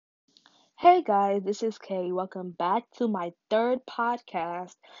Hey guys, this is Kay. Welcome back to my third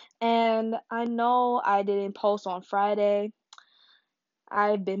podcast. And I know I didn't post on Friday.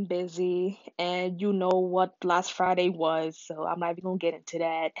 I've been busy, and you know what last Friday was, so I'm not even gonna get into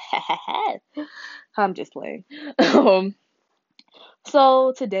that. I'm just playing. Um,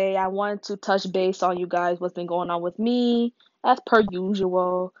 so today I want to touch base on you guys, what's been going on with me, as per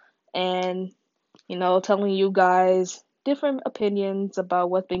usual, and telling you guys different opinions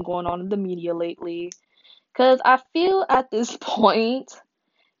about what's been going on in the media lately. Because I feel at this point,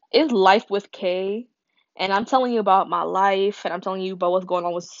 it's life with K. And I'm telling you about my life, and I'm telling you about what's going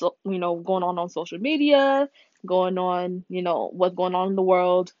on going on social media, going on, what's going on in the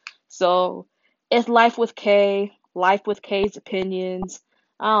world. So it's life with K, life with K's opinions.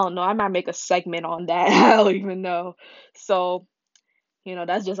 I don't know. I might make a segment on that. I don't even know. So,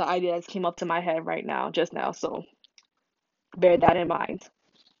 that's just an idea that came up to my head right now, just now. So bear that in mind.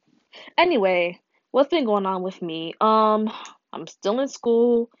 Anyway, what's been going on with me? I'm still in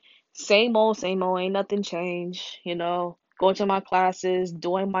school. Same old, ain't nothing changed, Going to my classes,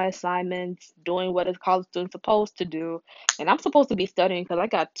 doing my assignments, doing what a college student's supposed to do. And I'm supposed to be studying because I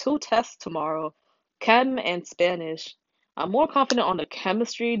got two tests tomorrow, chem and Spanish. I'm more confident on the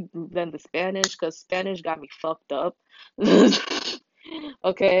chemistry than the Spanish because Spanish got me fucked up.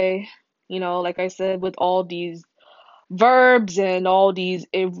 Okay, like I said, with all these verbs and all these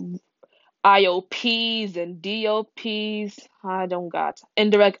IOPs and DOPs. I don't got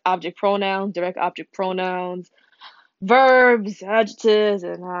indirect object pronouns, direct object pronouns, verbs, adjectives,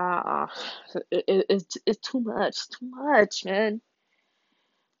 and it's too much, man.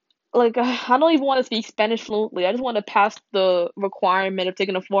 Like I don't even want to speak Spanish fluently. I just want to pass the requirement of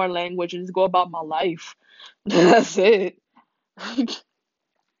taking a foreign language and just go about my life. That's it.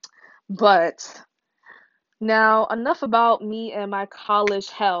 But now enough about me and my college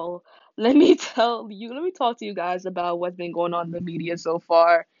hell. Let me talk to you guys about what's been going on in the media so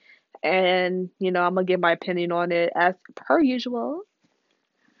far. And, I'm gonna give my opinion on it as per usual.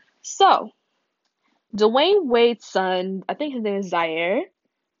 So, Dwayne Wade's son, I think his name is Zaire.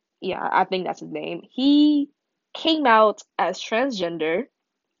 Yeah, I think that's his name. He came out as transgender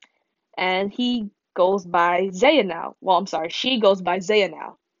and he goes by Zaya now. Well, I'm sorry, she goes by Zaya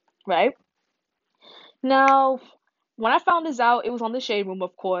now, right? Now, when I found this out, it was on the Shade Room,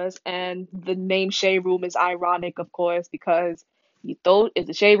 of course, and the name Shade Room is ironic, of course, because it's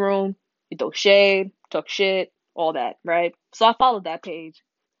the Shade Room, you throw shade, talk shit, all that, right? So I followed that page.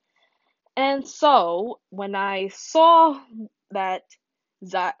 And so when I saw that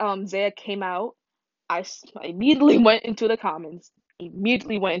Zaya came out, I immediately went into the comments.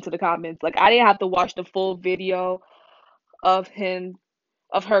 Immediately went into the comments. Like I didn't have to watch the full video of him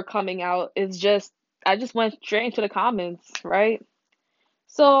of her coming out. I just went straight into the comments, right?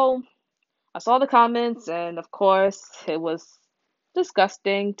 So I saw the comments, and of course, it was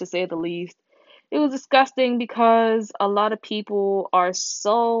disgusting to say the least. It was disgusting because a lot of people are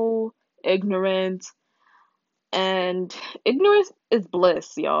so ignorant, and ignorance is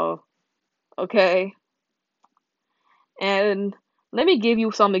bliss, y'all. Okay? And let me give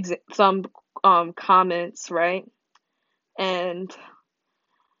you some comments, right? And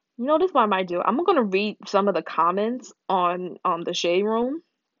this is what I might do. I'm gonna read some of the comments on the Shade Room,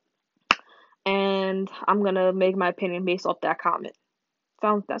 and I'm gonna make my opinion based off that comment.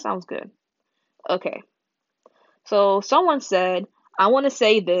 That sounds good. Okay. So someone said, I want to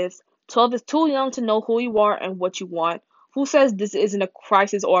say this. 12 is too young to know who you are and what you want. Who says this isn't a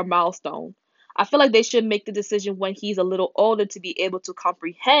crisis or a milestone? I feel like they should make the decision when he's a little older to be able to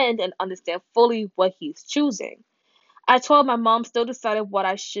comprehend and understand fully what he's choosing. At 12, my mom still decided what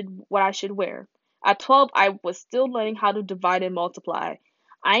I should wear. At 12, I was still learning how to divide and multiply.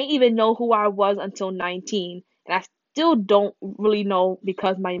 I didn't even know who I was until 19, and I still don't really know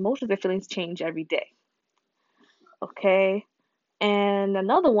because my emotions and feelings change every day. Okay? And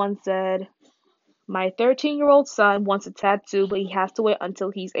another one said, my 13-year-old son wants a tattoo, but he has to wait until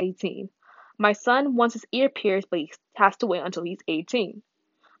he's 18. My son wants his ear pierced, but he has to wait until he's 18.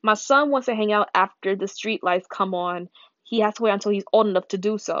 My son wants to hang out after the street lights come on. He has to wait until he's old enough to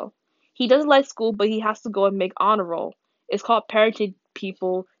do so. He doesn't like school, but he has to go and make honor roll. It's called parenting,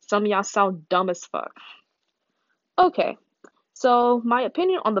 people. Some of y'all sound dumb as fuck. Okay, so my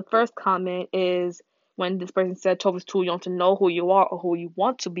opinion on the first comment is when this person said Tove is too young to know who you are or who you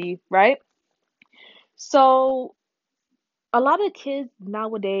want to be, right? So a lot of kids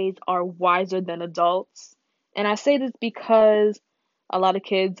nowadays are wiser than adults. And I say this because a lot of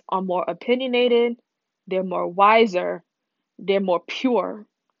kids are more opinionated, they're more wiser, they're more pure,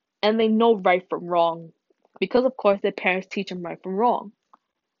 and they know right from wrong. Because, of course, their parents teach them right from wrong,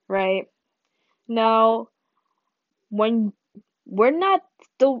 right? Now, when we're not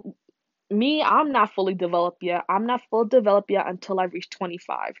still me, I'm not fully developed yet. I'm not fully developed yet until I reach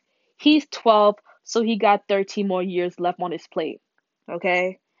 25. He's 12, so he got 13 more years left on his plate.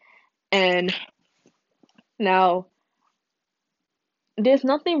 Okay? And now, there's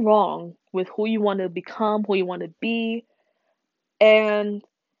nothing wrong with who you want to become, who you want to be. And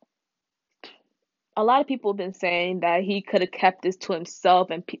a lot of people have been saying that he could have kept this to himself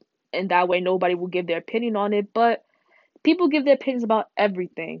and that way nobody will give their opinion on it. But people give their opinions about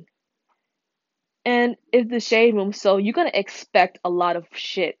everything. And it's the shade room, so you're gonna expect a lot of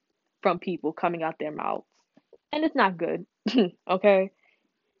shit from people coming out their mouths. And it's not good. Okay?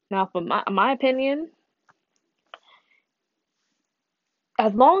 Now for my opinion,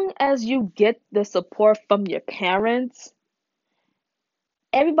 as long as you get the support from your parents,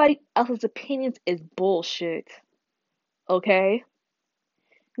 everybody else's opinions is bullshit. Okay?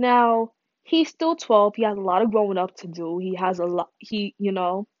 Now, he's still 12, he has a lot of growing up to do. He has a lot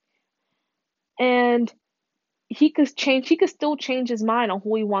and he could still change his mind on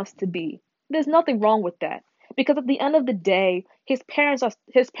who he wants to be. There's nothing wrong with that. Because at the end of the day, his parents are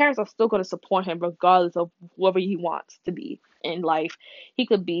still going to support him regardless of whoever he wants to be in life. He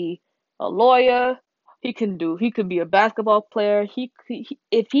could be a lawyer, he could be a basketball player.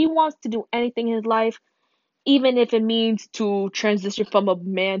 If he wants to do anything in his life, even if it means to transition from a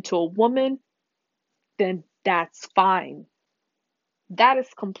man to a woman, then that's fine. That is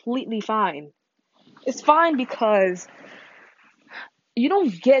completely fine. It's fine because you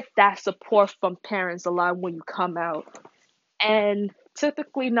don't get that support from parents a lot when you come out. And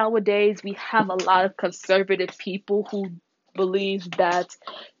typically nowadays we have a lot of conservative people who believe that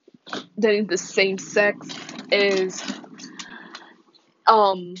dating the same sex is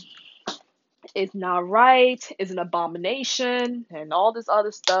um is not right, is an abomination, and all this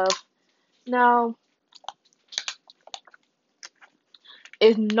other stuff. Now,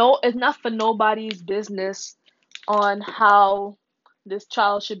 it's not for nobody's business on how this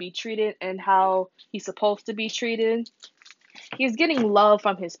child should be treated and how he's supposed to be treated. He's getting love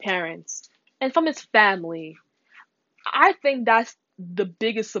from his parents and from his family. I think that's the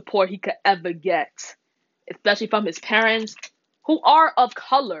biggest support he could ever get, especially from his parents who are of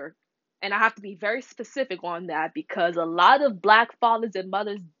color. And I have to be very specific on that because a lot of black fathers and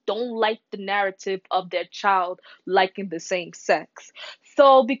mothers don't like the narrative of their child liking the same sex.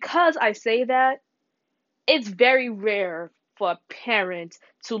 So, because I say that, it's very rare for a parent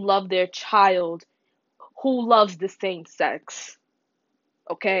to love their child who loves the same sex.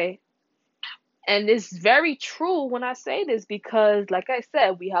 Okay? And it's very true when I say this because like I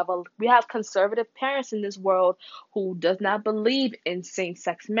said, we have conservative parents in this world who does not believe in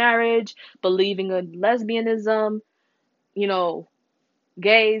same-sex marriage, believing in lesbianism, you know,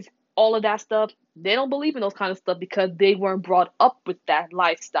 gays, all of that stuff. They don't believe in those kind of stuff because they weren't brought up with that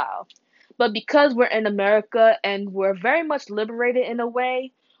lifestyle. But because we're in America and we're very much liberated in a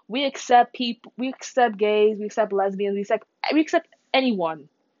way, we accept gays, we accept lesbians, we accept anyone.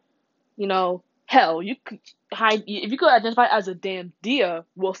 Hell, you could hide if you could identify as a damn deer,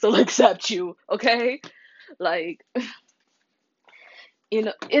 we'll still accept you, okay? Like,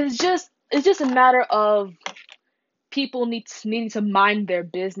 it's just a matter of people needing to mind their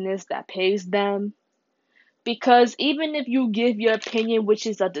business that pays them. Because even if you give your opinion, which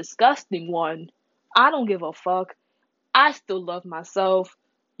is a disgusting one, I don't give a fuck. I still love myself.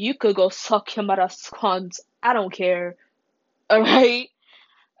 You could go suck your mother's cunt. I don't care. Alright?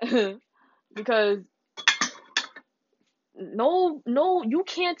 Because no, you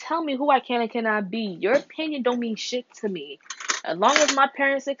can't tell me who I can and cannot be. Your opinion don't mean shit to me. As long as my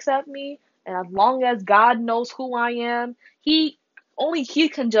parents accept me, and as long as God knows who I am, only He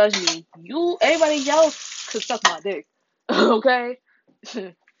can judge me. Everybody else could suck my dick. Okay?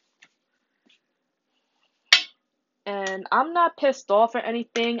 And I'm not pissed off or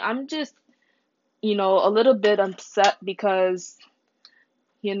anything. I'm just, a little bit upset because,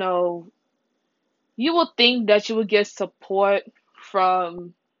 you know, you would think that you would get support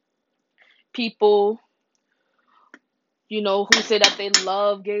from people who say that they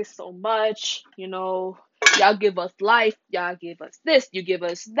love gays so much, y'all give us life, y'all give us this, you give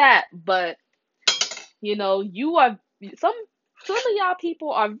us that, but you are some of y'all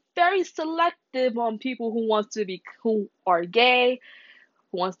people are very selective on people who are gay,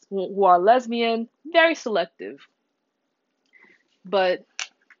 who are lesbian, very selective. But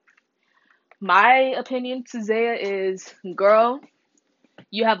my opinion to Zaya is, girl,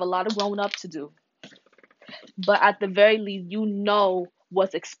 you have a lot of growing up to do. But at the very least, you know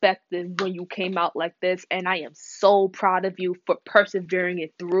what's expected when you came out like this, and I am so proud of you for persevering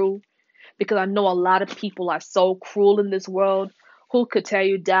it through because I know a lot of people are so cruel in this world who could tear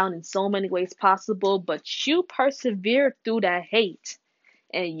you down in so many ways possible, but you persevere through that hate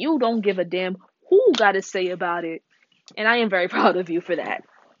and you don't give a damn who got to say about it. And I am very proud of you for that.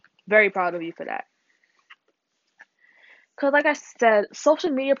 Very proud of you for that. Because, like I said, social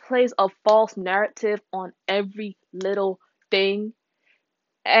media plays a false narrative on every little thing.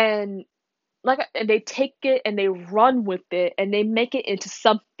 And and they take it and they run with it and they make it into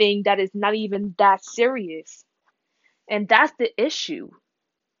something that is not even that serious. And that's the issue.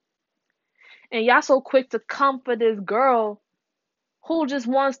 And y'all so quick to come for this girl who just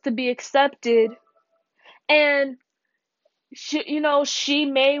wants to be accepted. And she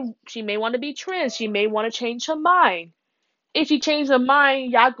may want to be trans. She may want to change her mind. If she changes her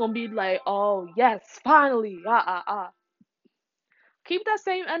mind, y'all gonna be like, oh yes, finally, Keep that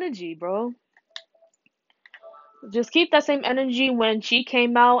same energy, bro. Just keep that same energy when she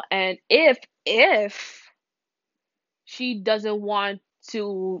came out, and if she doesn't want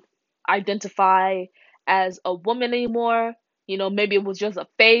to identify as a woman anymore, maybe it was just a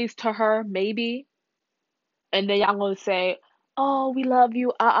phase to her, maybe, and then y'all gonna say, "Oh, we love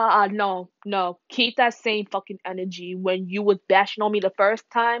you." No, no. Keep that same fucking energy when you was bashing on me the first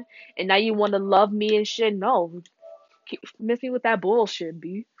time, and now you want to love me and shit. No, miss me with that bullshit,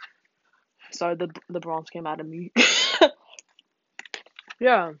 b. Sorry, the Bronx came out of me.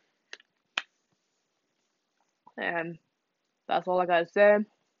 Yeah, and that's all I gotta say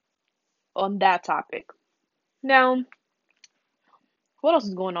on that topic. Now, what else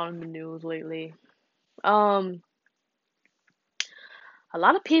is going on in the news lately? Um, a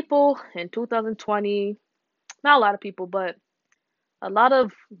lot of people in 2020, not a lot of people, but a lot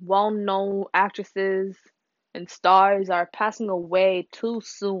of well-known actresses and stars are passing away too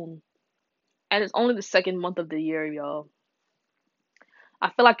soon. And it's only the second month of the year, y'all. I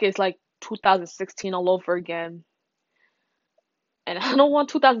feel like it's like 2016 all over again. And I don't want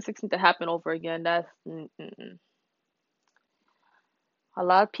 2016 to happen over again. A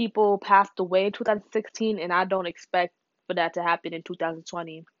lot of people passed away in 2016, and I don't expect for that to happen in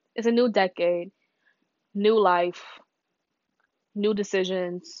 2020. It's a new decade, new life, new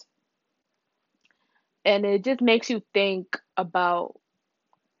decisions, and it just makes you think about,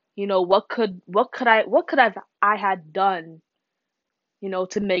 what could I had done,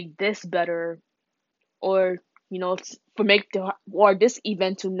 to make this better, or for make or this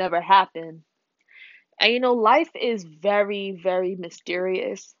event to never happen. And life is very, very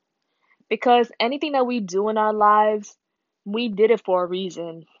mysterious because anything that we do in our lives, we did it for a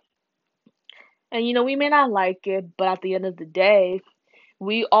reason. And we may not like it, but at the end of the day,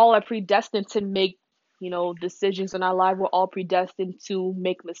 we all are predestined to make, decisions in our life. We're all predestined to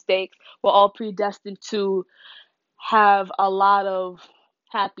make mistakes. We're all predestined to have a lot of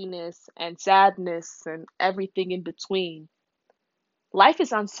happiness and sadness and everything in between. Life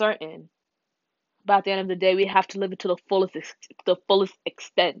is uncertain, but at the end of the day, we have to live it to the fullest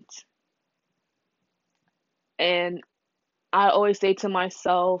extent. And I always say to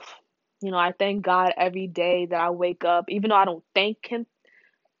myself, I thank God every day that I wake up, even though I don't thank Him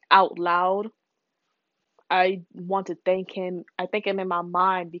out loud. I want to thank Him. I thank Him in my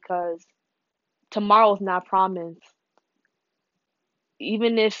mind because tomorrow's not promised.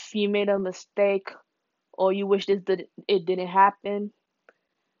 Even if you made a mistake or you wish it didn't happen,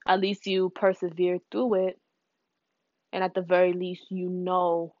 at least you persevered through it, and at the very least, you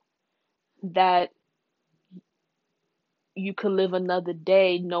know that you could live another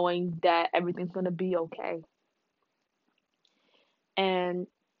day knowing that everything's gonna be okay. And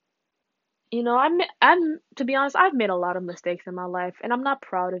I'm to be honest, I've made a lot of mistakes in my life, and I'm not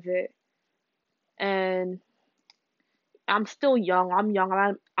proud of it. And I'm still young. I'm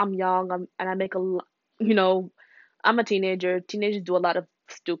young. And I make you know, I'm a teenager. Teenagers do a lot of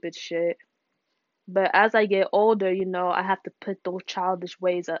stupid shit. But as I get older, I have to put those childish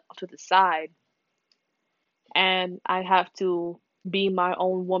ways to the side, and I have to be my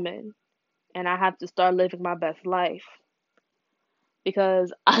own woman, and I have to start living my best life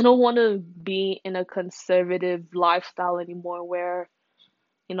because I don't want to be in a conservative lifestyle anymore where,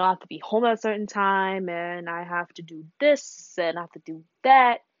 I have to be home at a certain time and I have to do this and I have to do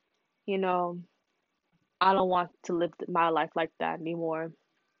that. You know, I don't want to live my life like that anymore.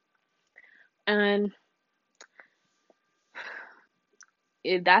 And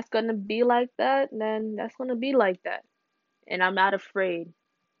if that's gonna be like that, then that's gonna be like that. And I'm not afraid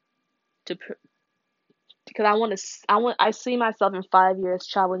to, because I see myself in 5 years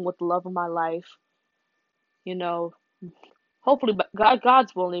traveling with the love of my life. You know, hopefully,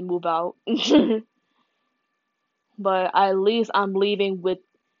 God's willing, move out. But at least I'm leaving with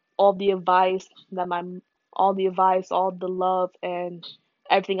all the advice that my all the advice, all the love and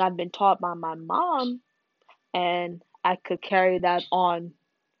everything I've been taught by my mom, and I could carry that on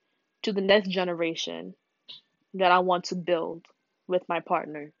to the next generation that I want to build with my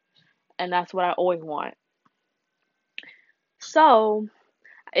partner. And that's what I always want. So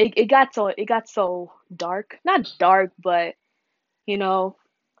it got so dark. Not dark, but you know,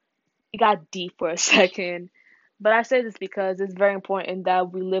 it got deep for a second. But I say this because it's very important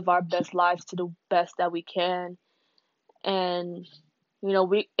that we live our best lives to the best that we can. And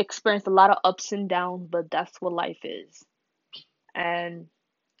we experience a lot of ups and downs, but that's what life is. And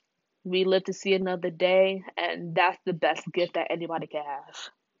we live to see another day, and that's the best gift that anybody can have.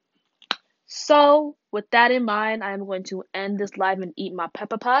 So, with that in mind, I am going to end this live and eat my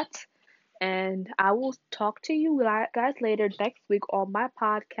pepper pot. And I will talk to you guys later next week on my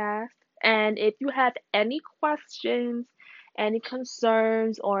podcast. And if you have any questions, any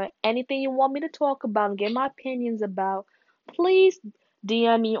concerns, or anything you want me to talk about and get my opinions about, please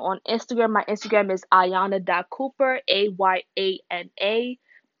DM me on Instagram. My Instagram is ayana.cooper, AYANA,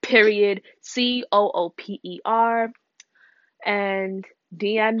 period, COOPER. And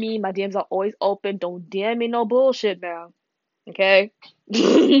DM me. My DMs are always open. Don't DM me no bullshit now. Okay?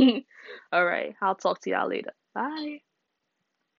 All right. I'll talk to y'all later. Bye.